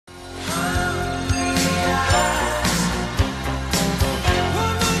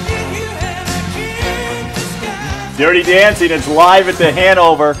Dirty Dancing is live at the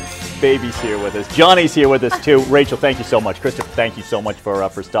Hanover. Baby's here with us. Johnny's here with us too. Rachel, thank you so much. Christopher, thank you so much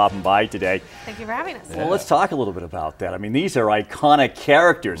for stopping by today. Thank you for having us. Well, let's talk a little bit about that. I mean, these are iconic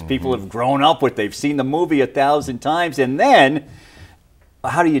characters. People have grown up with. They've seen the movie 1,000 times, and then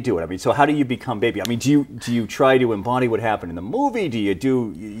how do you do it? I mean, so how do you become Baby? I mean, do you try to embody what happened in the movie? Do you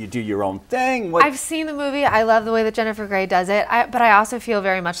do your own thing? I've seen the movie. I love the way that Jennifer Grey does it. But I also feel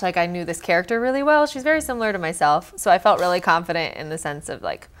very much like I knew this character really well. She's very similar to myself, so I felt really confident in the sense of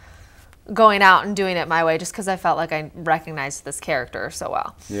like going out and doing it my way, just because I felt like I recognized this character so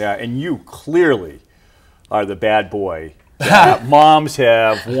well. Yeah, and you clearly are the bad boy that moms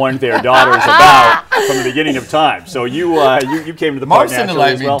have warned their daughters about from the beginning of time. So you came to the part naturally. Moms tend to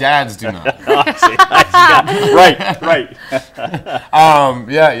like me, dads do not. Right.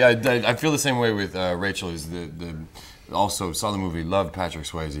 I feel the same way with Rachel. Is also saw the movie, loved Patrick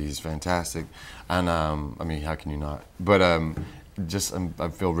Swayze. He's fantastic, and I mean, how can you not? But I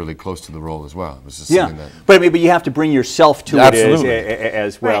feel really close to the role as well. It was just something that. But you have to bring yourself to it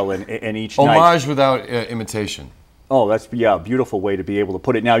as well, in each night. Homage without imitation. Oh, that's a beautiful way to be able to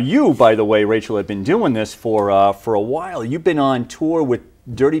put it. Now, you, by the way, Rachel, have been doing this for a while. You've been on tour with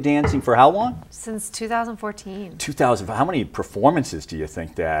Dirty Dancing for how long? Since 2014. 2000. How many performances do you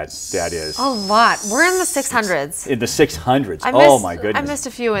think that is? A lot. We're in the 600s. In the 600s. Oh my goodness. I missed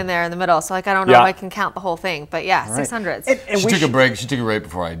a few in there in the middle, so like I don't know if I can count the whole thing. But yeah, 600s. And she took a break. She took a break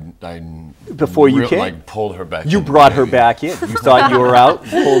before before you came. Like pulled her back. You brought her back in. You thought you were out.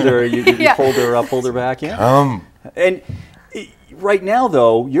 Pulled her. You pulled her back in. And right now,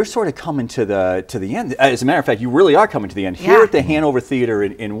 though, you're sort of coming to the end. As a matter of fact, you really are coming to the end. Here at the Hanover Theatre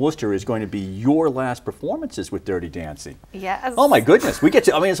in Worcester is going to be your last performances with Dirty Dancing. Yes. Oh my goodness, we get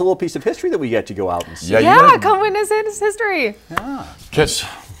to. I mean, it's a little piece of history that we get to go out and see. Yeah, come witness his history. Yeah. Catch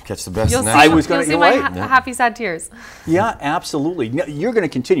the best. You'll see my happy, sad tears. Yeah, absolutely. You're going to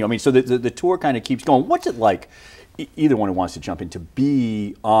continue. I mean, so the tour kind of keeps going. What's it like? Either one who wants to jump in, to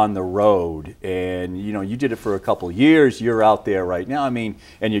be on the road, and you did it for a couple of years. You're out there right now. I mean,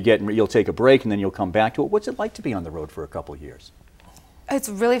 and you'll take a break and then you'll come back to it. What's it like to be on the road for a couple of years? It's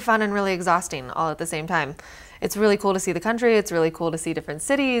really fun and really exhausting all at the same time. It's really cool to see the country. It's really cool to see different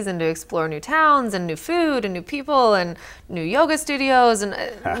cities and to explore new towns and new food and new people and new yoga studios and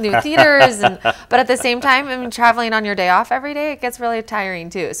new theaters. But at the same time, I mean, traveling on your day off every day, it gets really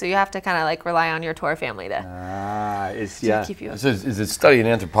tiring too. So you have to kind of like rely on your tour family to keep you up. Is it studying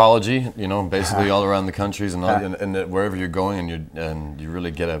anthropology? Basically all around the countries and wherever you're going, and you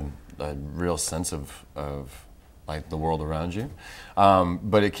really get a real sense of like the world around you,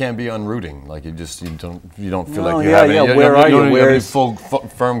 but it can be unrooting. Like you don't feel like you have any. Where are you? Where's full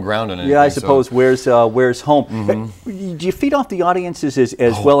firm ground in it? Yeah, I suppose. Where's home? Do you feed off the audiences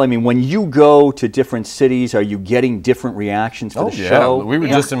as well? I mean, when you go to different cities, are you getting different reactions for the show? We were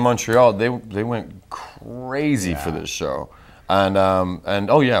just in Montreal. They went crazy for this show. And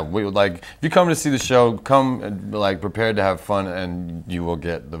we would if you come to see the show, come prepared to have fun, and you will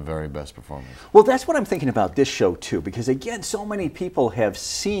get the very best performance. Well, that's what I'm thinking about this show too, because again, so many people have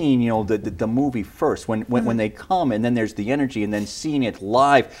seen the movie first when they come, and then there's the energy, and then seeing it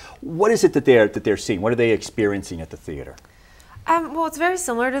live. What is it that they're seeing? What are they experiencing at the theater? Well, it's very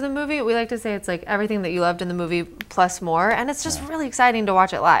similar to the movie. We like to say it's like everything that you loved in the movie plus more, and it's just really exciting to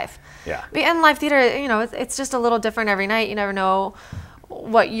watch it live. Yeah. In live theater, it's just a little different every night. You never know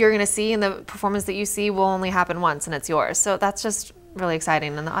what you're going to see, and the performance that you see will only happen once, and it's yours. So that's just really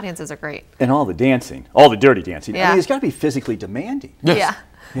exciting, and the audiences are great. And all the dancing, all the dirty dancing. Yeah. I mean, it's got to be physically demanding. Yes. Yeah.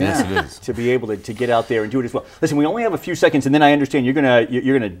 Yes, it is. To be able to get out there and do it as well. Listen, we only have a few seconds, and then I understand you're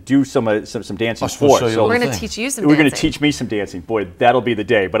gonna do some dancing for us. So we're gonna teach you some. We're gonna teach me some dancing. Boy, that'll be the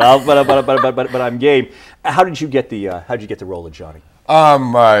day. But I'm game. How did you get the role of Johnny?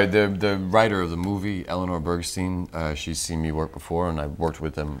 The writer of the movie, Eleanor Bergstein, she's seen me work before, and I've worked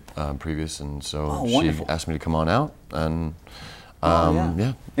with them previous, and so she asked me to come on out, and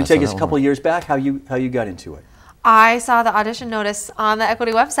And take us a couple of years back. How you got into it? I saw the audition notice on the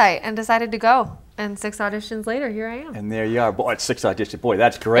Equity website and decided to go. And 6 auditions later, here I am. And there you are. Boy, 6 auditions. Boy,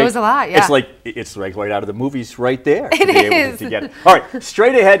 that's great. It was a lot, yeah. It's like right out of the movies right there. It is. To get it. All right,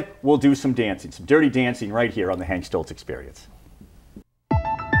 straight ahead, we'll do some dancing, some dirty dancing right here on the Hank Stolz Experience.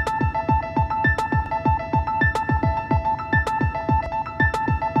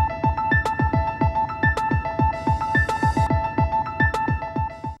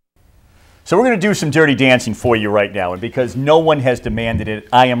 So we're going to do some dirty dancing for you right now, and because no one has demanded it,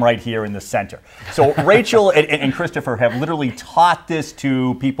 I am right here in the center. So Rachel and Christopher have literally taught this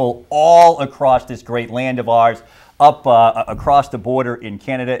to people all across this great land of ours, up across the border in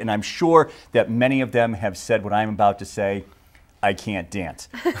Canada, and I'm sure that many of them have said what I'm about to say, I can't dance.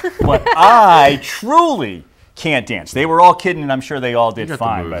 But I truly can't dance. They were all kidding, and I'm sure they all did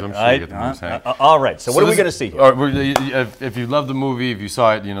fine. But all right, so what are we going to see here? If you love the movie, if you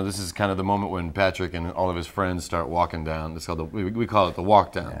saw it, you know, this is kind of the moment when Patrick and all of his friends start walking down. It's called we call it the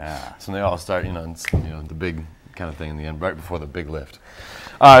walk down. Yeah. So they all start, you know, it's, the big kind of thing in the end, right before the big lift.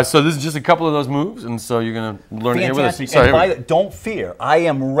 So this is just a couple of those moves, and so you're going to learn it here with us. Sorry, don't fear. I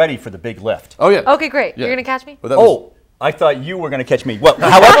am ready for the big lift. Oh, yeah. Okay, great. Yeah. You're going to catch me? Well, I thought you were going to catch me. Well,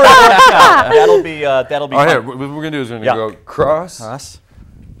 however it works out, that'll be fun. Here, what we're going to do is we're going to go cross,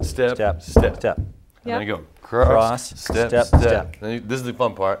 step, step. And then you go cross, step. Then this is the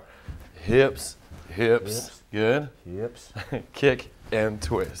fun part. Hips, good. Hips. Kick and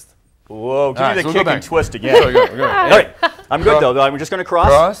twist. Whoa, give me the kick and twist again. We're going. All right, I'm good though. I'm just going to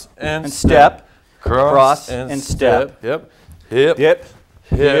cross and step. Cross and step. Yep.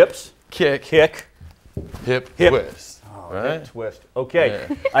 Hips. Kick. Hip. Twist. Right? Twist. Okay.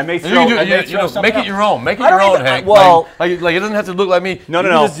 Yeah. I may throw. Make it your own. Make it your own, Hank. Well, like it doesn't have to look like me. No.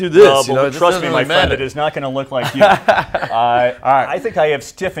 Just do this. Trust me, my friend. It is not going to look like you. All right. I think I have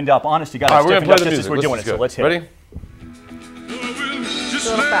stiffened up. Honest to God, I've stiffened up just as we're doing it. So let's hit. Ready?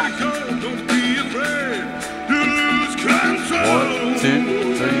 Back. 1,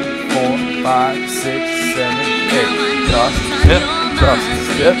 2, 3, 4, 5, 6, 7, 8. Cross,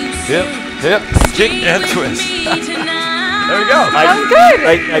 step, hip, kick and twist. There we go. Sounds good.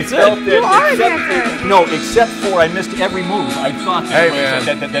 I felt that. You are a dancer. No, except for I missed every move. I thought that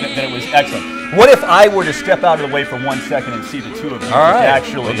it was excellent. What if I were to step out of the way for 1 second and see the two of you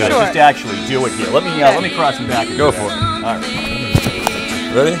just actually do it here? Let me cross them back. Go for it. All right.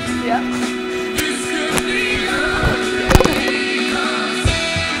 Ready? Yeah.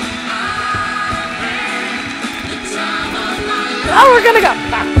 Oh, we're gonna go.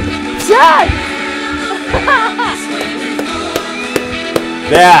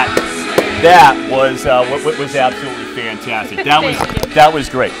 That was what was absolutely fantastic. That was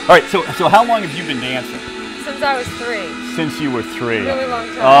great. All right, so how long have you been dancing? Since I was 3. Since you were 3. Really long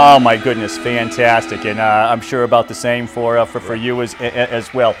time. Oh my goodness, fantastic, and I'm sure about the same for you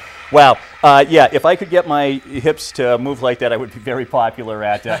as well. Wow. Yeah, if I could get my hips to move like that, I would be very popular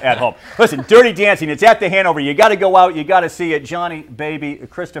at home. Listen, Dirty Dancing, it's at the Hanover. You got to go out. You got to see it. Johnny, baby,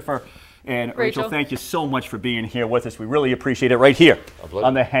 Christopher, and Rachel, thank you so much for being here with us. We really appreciate it right here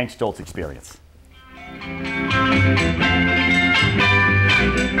on the Hank Stolz Experience.